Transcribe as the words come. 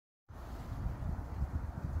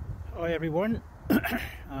Hi everyone,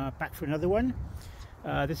 back for another one.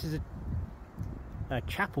 This is a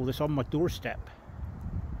chapel that's on my doorstep.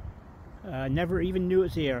 Never even knew it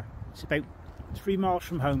was here. It's about 3 miles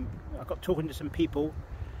from home. I got talking to some people,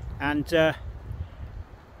 and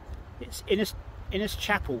it's Innis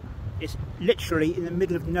Chapel. It's literally in the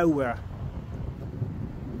middle of nowhere.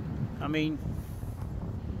 I mean,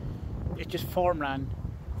 it's just farmland.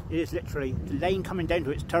 It is literally. The lane coming down to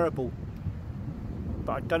it's terrible.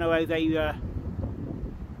 But I don't know how they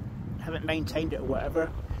haven't maintained it or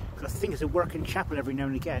whatever, because I think it's a working chapel every now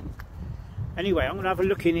and again. Anyway, I'm going to have a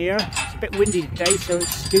look in here. It's a bit windy today, so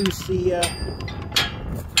excuse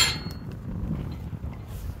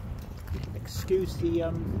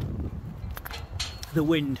the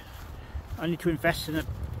wind. I need to invest in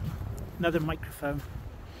another microphone.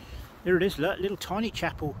 There it is, look, little tiny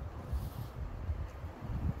chapel.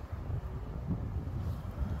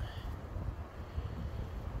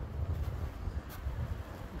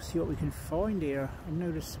 See what we can find here. I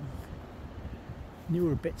noticed some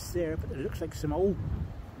newer bits there, but it looks like some old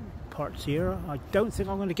parts here. I don't think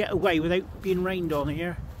I'm going to get away without being rained on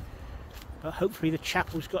here, but hopefully the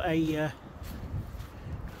chapel's got a it's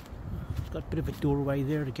got a bit of a doorway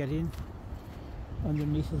there to get in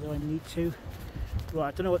underneath as I need to. Right,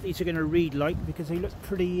 I don't know what these are going to read like, because they look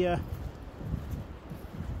pretty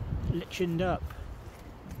lichened up.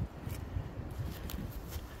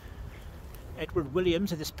 Edward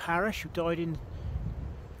Williams of this parish, who died in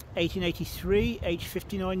 1883, aged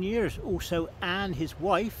 59 years. Also Anne, his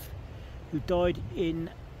wife, who died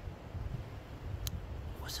in,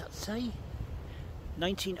 what's that say?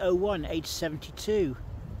 1901, aged 72.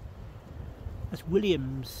 That's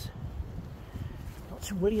Williams.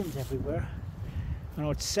 Lots of Williams everywhere. And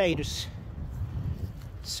I'd say there's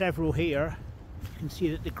several here. You can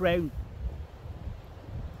see that the ground,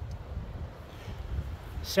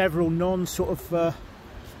 several non sort of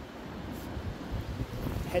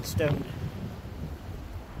headstone.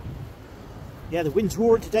 Yeah, the wind's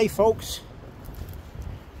roaring today, folks.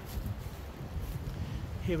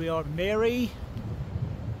 Here we are, Mary,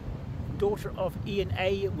 daughter of Ian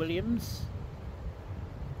A. Williams,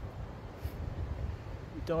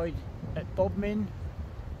 who died at Bodmin,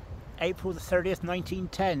 April the 30th,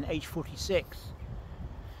 1910, age 46.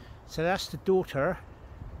 So that's the daughter.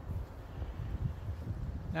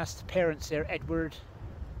 That's the parents there, Edward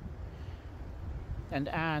and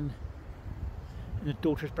Anne, and the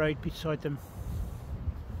daughter's buried beside them.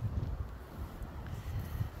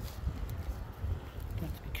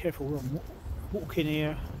 Got to be careful where I'm walking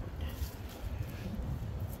here.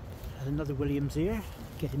 There's another Williams here,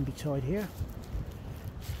 get in beside here.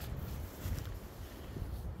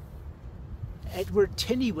 Edward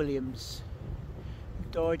Tinney Williams, who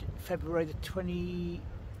died February the 20th,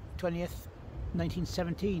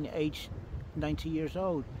 1917, aged 90 years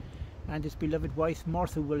old, and his beloved wife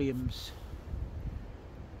Martha Williams.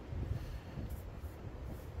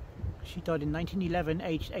 She died in 1911,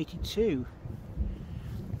 aged 82.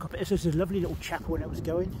 God, this was a lovely little chapel when it was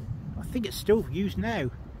going. I think it's still used now.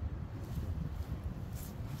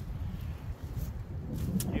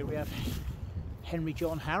 Here we have Henry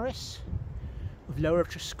John Harris of Lower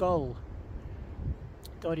Trescall.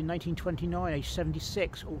 Died in 1929, aged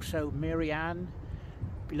 76. Also Mary Ann,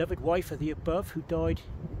 beloved wife of the above, who died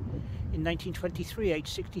in 1923, aged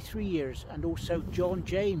 63 years. And also John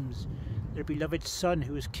James, their beloved son,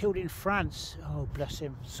 who was killed in France, oh bless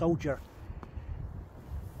him, soldier,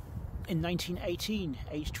 in 1918,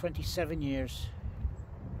 aged 27 years.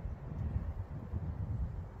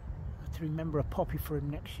 I have to remember a poppy for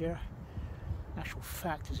him next year. In actual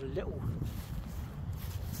fact, there's a little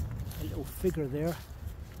figure there.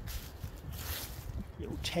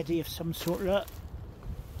 Little teddy of some sort. Look.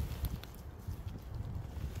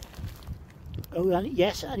 Oh, and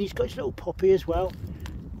yes, and he's got his little poppy as well.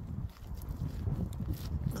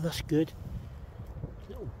 Oh, that's good.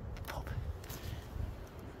 Little pop.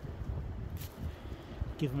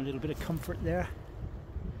 Give him a little bit of comfort there.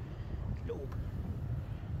 Little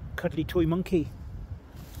cuddly toy monkey.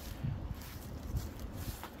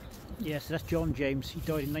 Yes, that's John James. He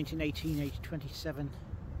died in 1918, aged 27.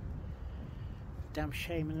 Damn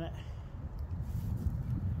shame, isn't it?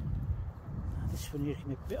 This one here can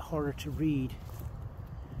be a bit harder to read.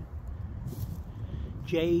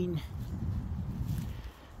 Jane.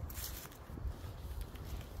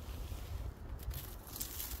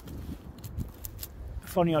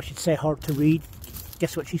 Funny I should say hard to read.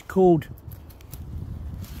 Guess what she's called?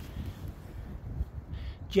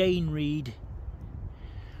 Jane Reed.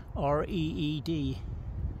 R-E-E-D.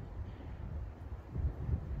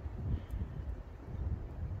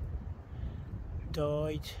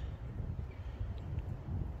 Died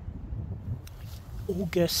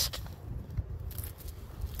August,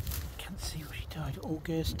 can't see where she died,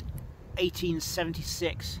 August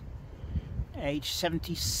 1876, age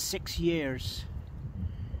 76 years.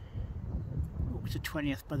 August the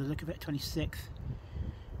 20th by the look of it, 26th.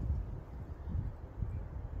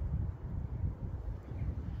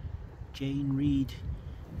 Jane Reed.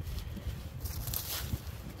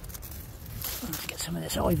 Let's get some of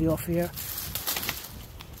this ivy off here.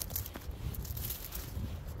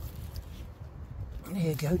 There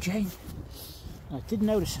you go, Jane. I did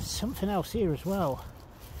notice something else here as well.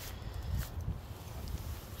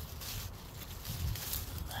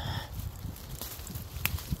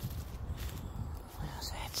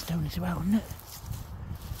 There's a headstone as well, isn't it?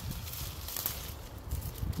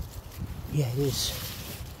 Yeah, it is.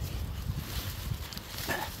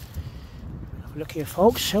 Have a look here,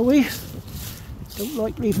 folks, shall we? Don't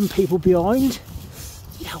like leaving people behind.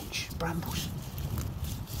 Ouch, brambles.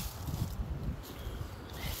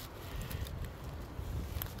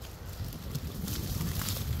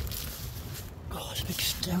 Oh, it's a big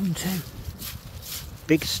stone too.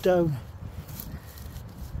 Big stone.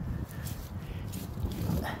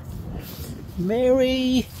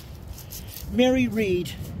 Mary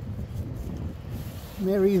Reed.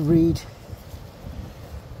 Mary Reed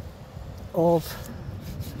of,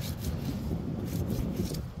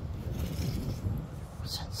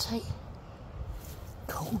 what's that say?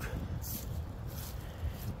 Cold.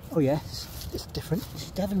 Oh yes, it's different. It's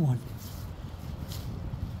a Devon one.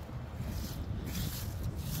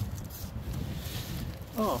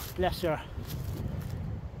 Oh, bless her.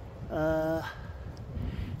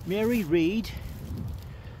 Mary Reed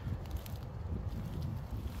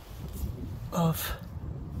of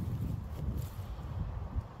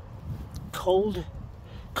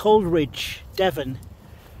Coleridge, Devon,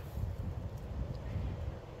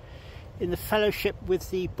 in the fellowship with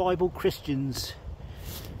the Bible Christians.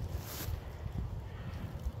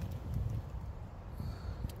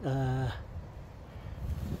 Does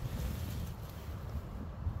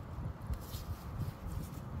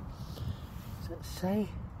that say?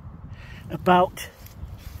 About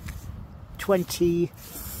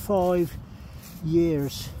 25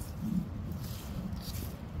 years.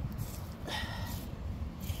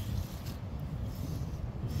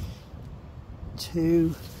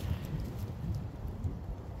 To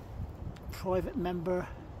private member,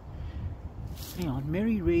 hang on,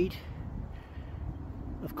 Mary Reed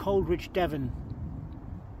of Coleridge, Devon,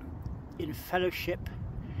 in fellowship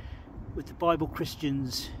with the Bible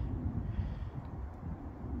Christians.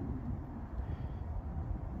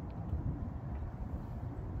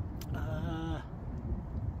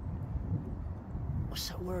 What's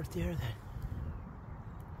that word there then?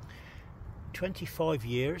 25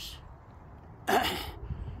 years.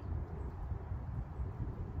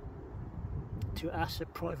 To ask a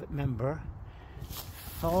private member,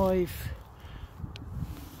 5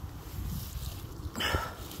 I'm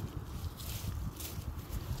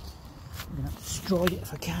gonna have to destroy it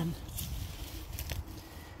if I can.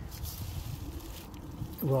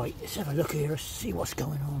 Right, let's have a look here, see what's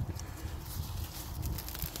going on.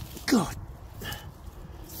 God,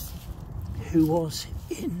 who was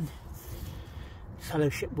in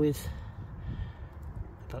fellowship with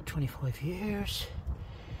about 25 years,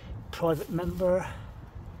 private member,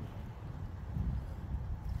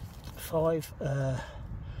 5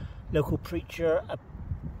 local preacher,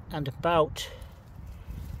 and about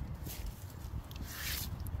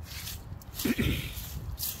what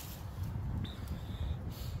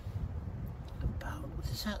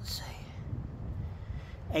does that say?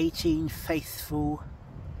 18 faithful.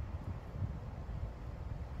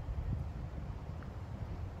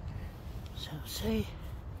 So say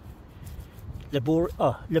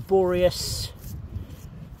laborious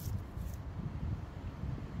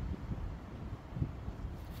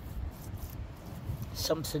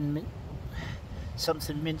something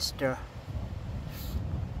Minster,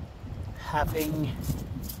 having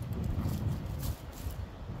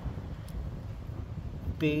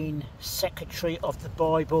been secretary of the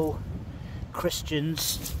Bible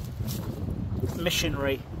Christians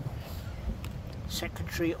missionary,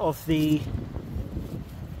 secretary of the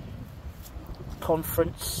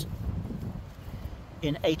conference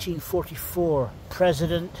in 1844,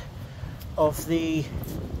 president of the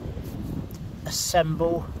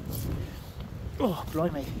assemble. Oh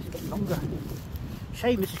blimey, it's getting longer.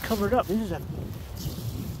 Shame this is covered up.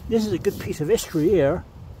 This is a good piece of history here.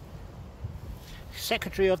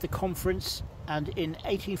 Secretary of the conference, and in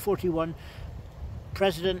 1841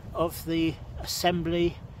 president of the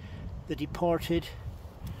assembly that departed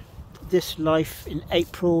this life in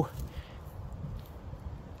April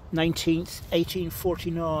 19th,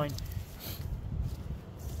 1849.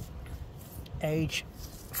 Age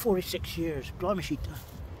 46 years. Blimey, she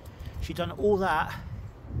done all that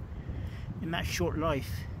in that short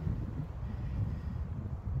life.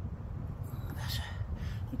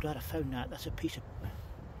 I'm glad I found that. That's a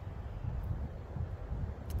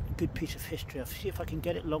good piece of history. I'll see if I can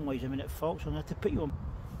get it long ways a minute, folks. I'm going to have to put you on.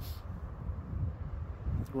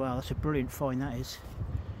 Wow, that's a brilliant find, that is.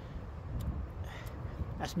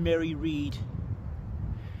 That's Mary Read,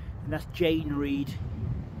 and that's Jane Read.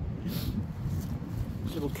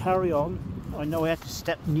 So we'll carry on. I know I had to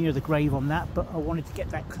step near the grave on that, but I wanted to get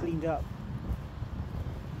that cleaned up.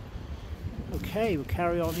 Okay, we'll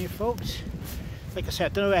carry on here, folks. Like I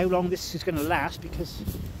said, I don't know how long this is going to last because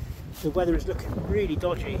the weather is looking really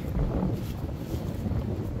dodgy.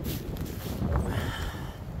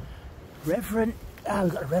 Reverend, oh,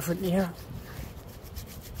 we've got a reverend here.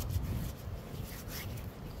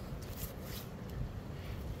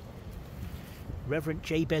 Reverend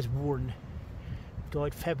Jabez Warren,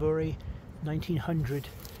 died February 1900,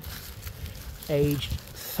 aged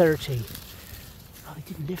 30. Oh, he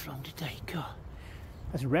didn't live long, did he? God,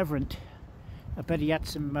 that's a reverend. I bet he had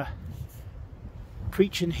some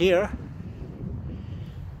preaching here.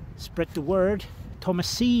 Spread the word.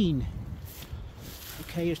 Thomasine.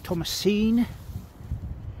 Okay, here's Thomasine,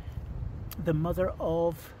 the mother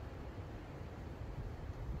of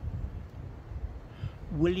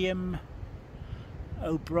William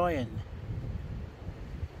O'Brien.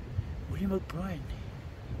 William O'Brien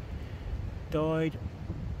died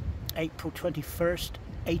April 21st,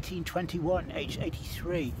 1821, aged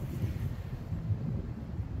 83.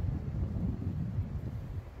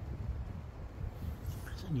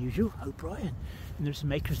 That's unusual, O'Brien. And there's the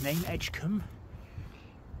maker's name, Edgecombe.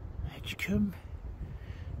 Edgecombe.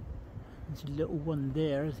 There's a little one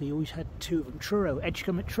there. They always had two of them. Truro,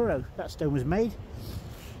 Edgecombe at Truro. That stone was made.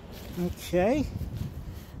 Okay.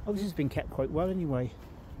 Oh, this has been kept quite well anyway.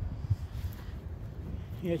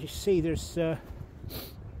 Yeah, as you see, it's a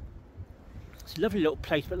lovely little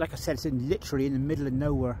place, but like I said, it's literally in the middle of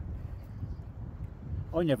nowhere.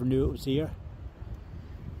 I never knew it was here,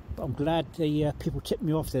 but I'm glad the people tipped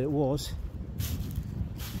me off that it was.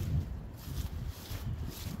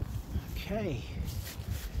 Okay.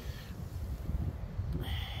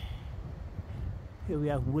 Here we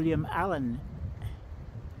have William Allen.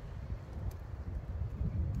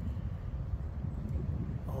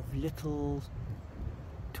 Of Little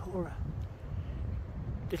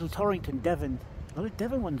Torrington, Devon. A lot of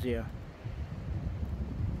Devon ones here.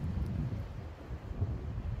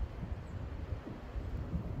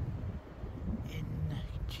 In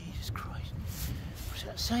Jesus Christ, what's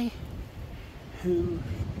that say? Who?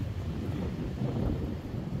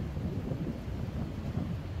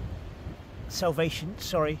 Salvation,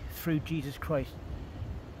 sorry, through Jesus Christ.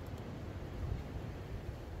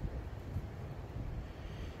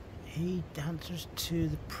 He answers to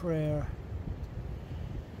the prayer.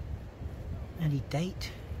 Any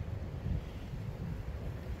date?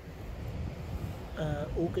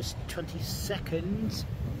 August 22nd,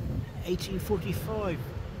 1845.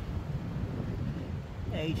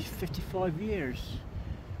 Aged 55 years.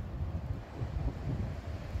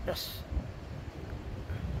 Yes.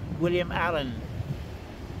 William Allen.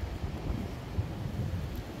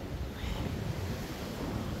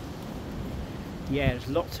 Yeah, there's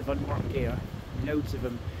lots of unmarked here, loads of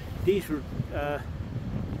them. These were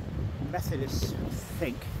Methodists, I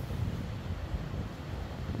think.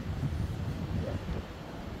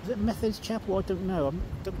 Is it Methodist Chapel? I don't know.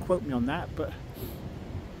 Don't quote me on that, but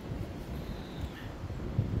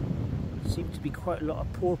seems to be quite a lot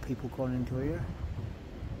of poor people going into here.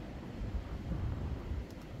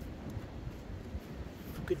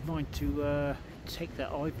 I've a good mind to take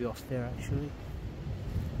that ivy off there, actually.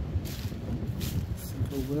 I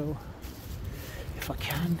think I will, if I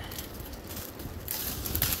can.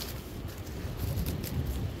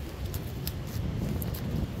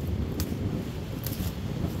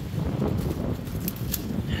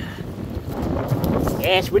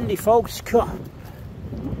 Yeah, it's windy, folks.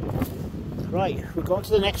 Right, we're going to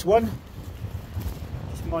the next one.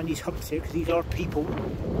 Just mind these humps here, because these are people.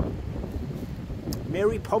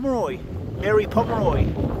 Mary Pomeroy. Mary Pomeroy.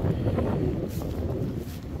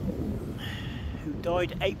 Who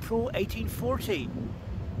died April 1840.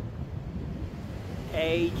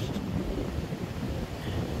 Aged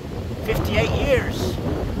 58 years.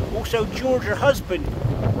 Also George, her husband.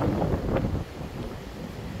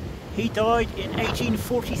 He died in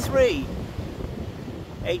 1843,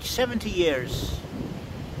 aged 70 years.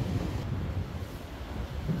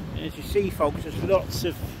 And as you see, folks, there's lots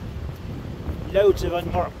Loads of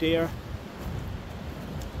unmarked deer. You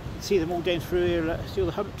can see them all down through here, look, see all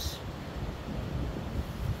the humps.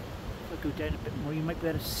 If I go down a bit more you might be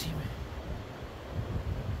able to see me.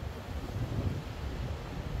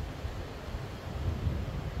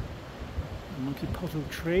 Monkey puzzle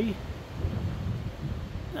tree.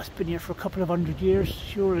 That's been here for a couple of 100 years,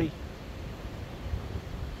 surely.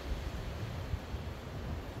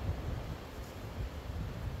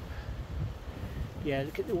 Yeah,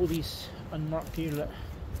 look at all these unmarked here, look.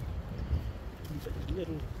 There's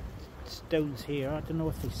little stones here. I don't know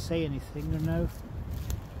if they say anything or no. I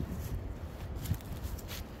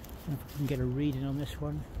don't know if I can get a reading on this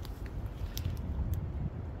one.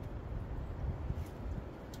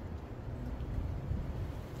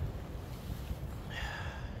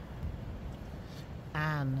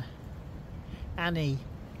 Annie.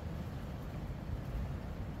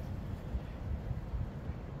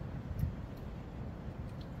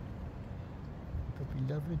 The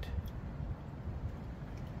beloved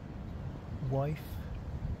wife.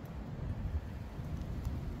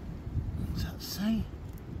 What's that say?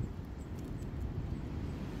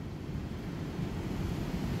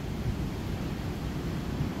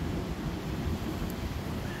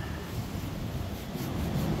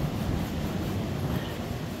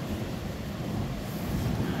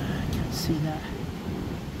 See that?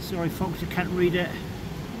 Sorry folks, I can't read it.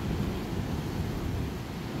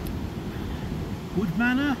 Wood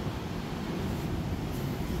Manor?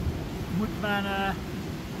 Wood Manor.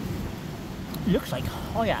 Looks like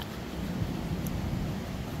Hyatt.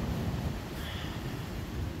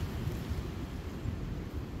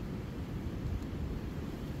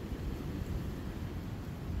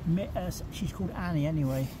 She's called Annie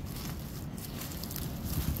anyway.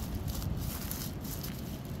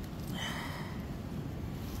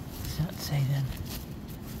 Say then.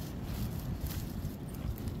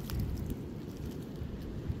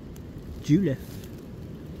 Julith.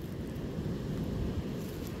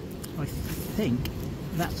 I think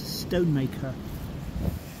that's a stonemaker.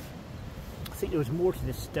 I think there was more to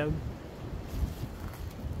this stone.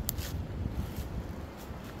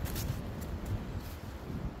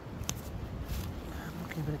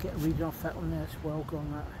 Okay, better get a reading off that one there. It's well gone,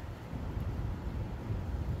 that.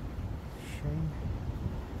 Shame.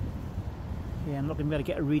 Yeah, I'm not going to be able to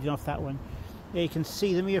get a reading off that one. Yeah, you can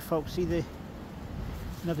see them here, folks. See the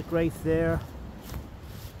another grave there.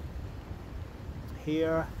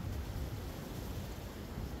 Here.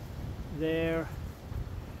 There.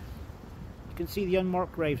 You can see the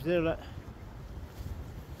unmarked graves there. Look.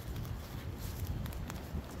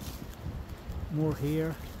 More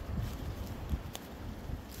here.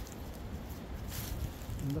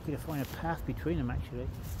 I'm looking to find a path between them actually.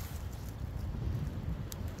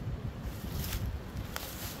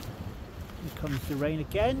 Here comes the rain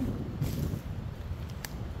again.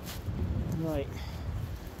 Right.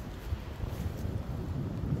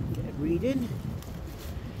 Get a reading.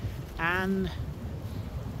 Anne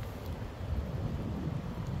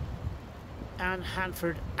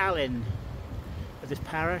Hanford Allen of this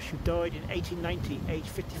parish, who died in 1890, aged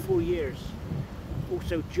 54 years.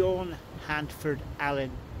 Also John Hanford Allen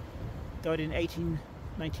died in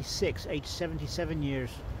 1896, aged 77 years.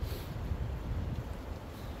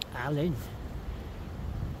 Allen.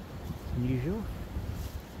 Unusual.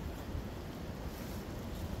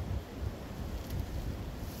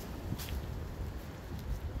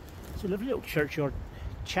 It's a lovely little churchyard,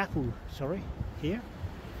 chapel, sorry, here.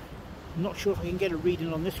 I'm not sure if I can get a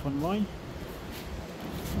reading on this one, Ryan.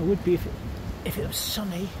 I would be if it was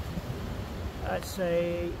sunny. I'd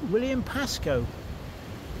say William Pascoe,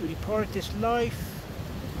 who departed this life.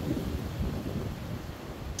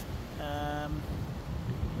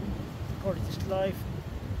 Departed this life,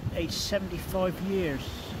 aged 75 years.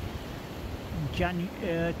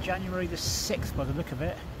 January the 6th, by the look of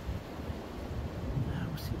it.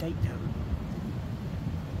 What's the date though?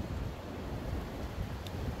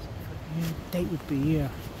 Date would be here.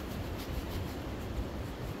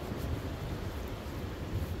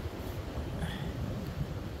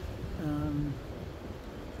 Um,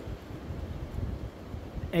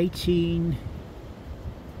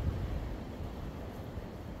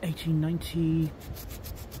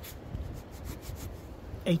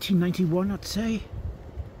 1891, I'd say.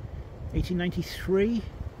 1893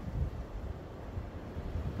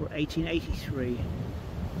 or 1883.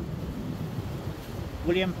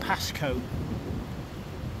 William Pascoe.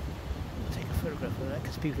 I'll take a photograph of that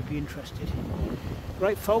because people would be interested.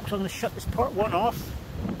 Right folks, I'm going to shut this part one off.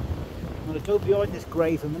 I'm going to go behind this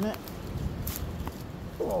grave a minute.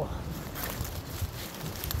 Oh.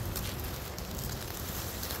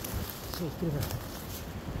 See, it's a bit of a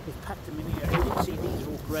They've packed them in here. You can see these are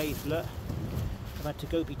all graves, look. I've had to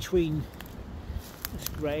go between these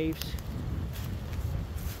graves.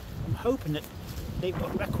 I'm hoping that they've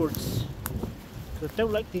got records, because I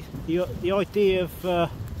don't like the idea of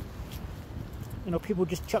you know, people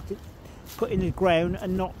just chucked it, put it in the ground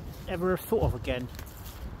and not ever thought of again.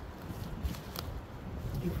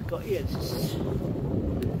 What have we got here? This is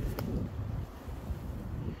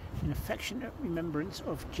an affectionate remembrance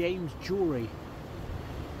of James Jury,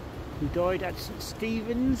 who died at St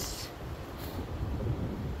Stephen's.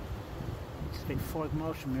 It's been 5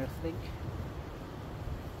 miles from here, I think.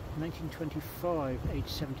 1925, age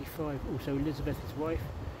 75. Also Elizabeth, his wife,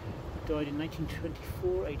 who died in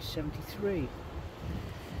 1924, age 73.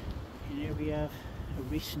 And here we have a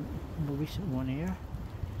more recent one here.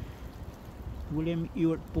 William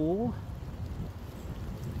Ewart Ball,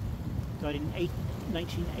 died in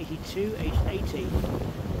 1982, aged 80.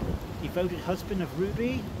 Devoted husband of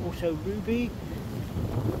Ruby, also Ruby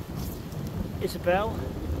Isabel.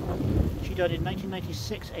 She died in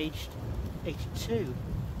 1996, aged 82.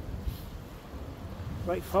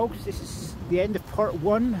 Right folks, this is the end of part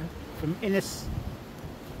 1 from Innis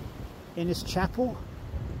Chapel.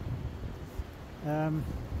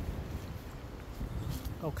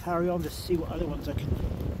 I'll carry on to see what other ones I can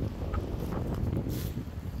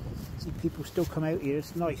see. People still come out here.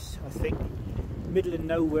 It's nice, I think. Middle of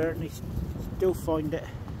nowhere, and they still find it.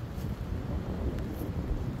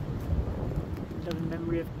 Loving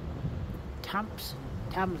memory of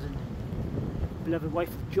Tamsin, beloved wife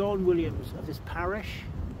of John Williams of this parish,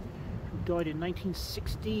 who died in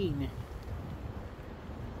 1916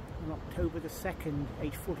 on October the 2nd,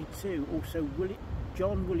 age 42. Also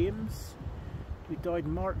John Williams, who died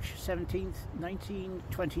March 17th,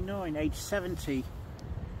 1929, age 70.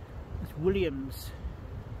 That's Williams.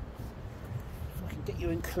 If I can get you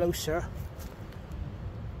in closer.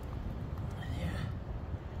 There.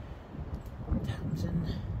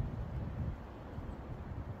 Tamsin.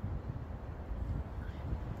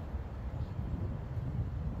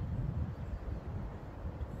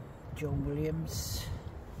 John Williams.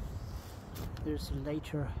 There's the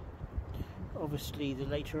later, obviously the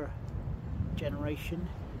later generation.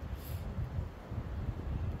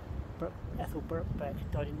 Ethel Birkbeck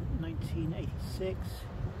died in 1986,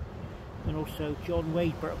 and also John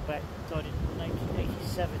Wade Birkbeck died in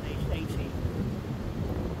 1987, aged 80.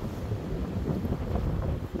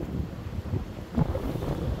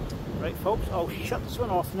 Right folks, I'll shut this one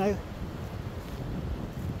off now.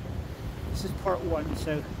 This is part 1,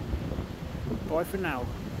 so bye for now.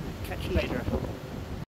 Catch you later.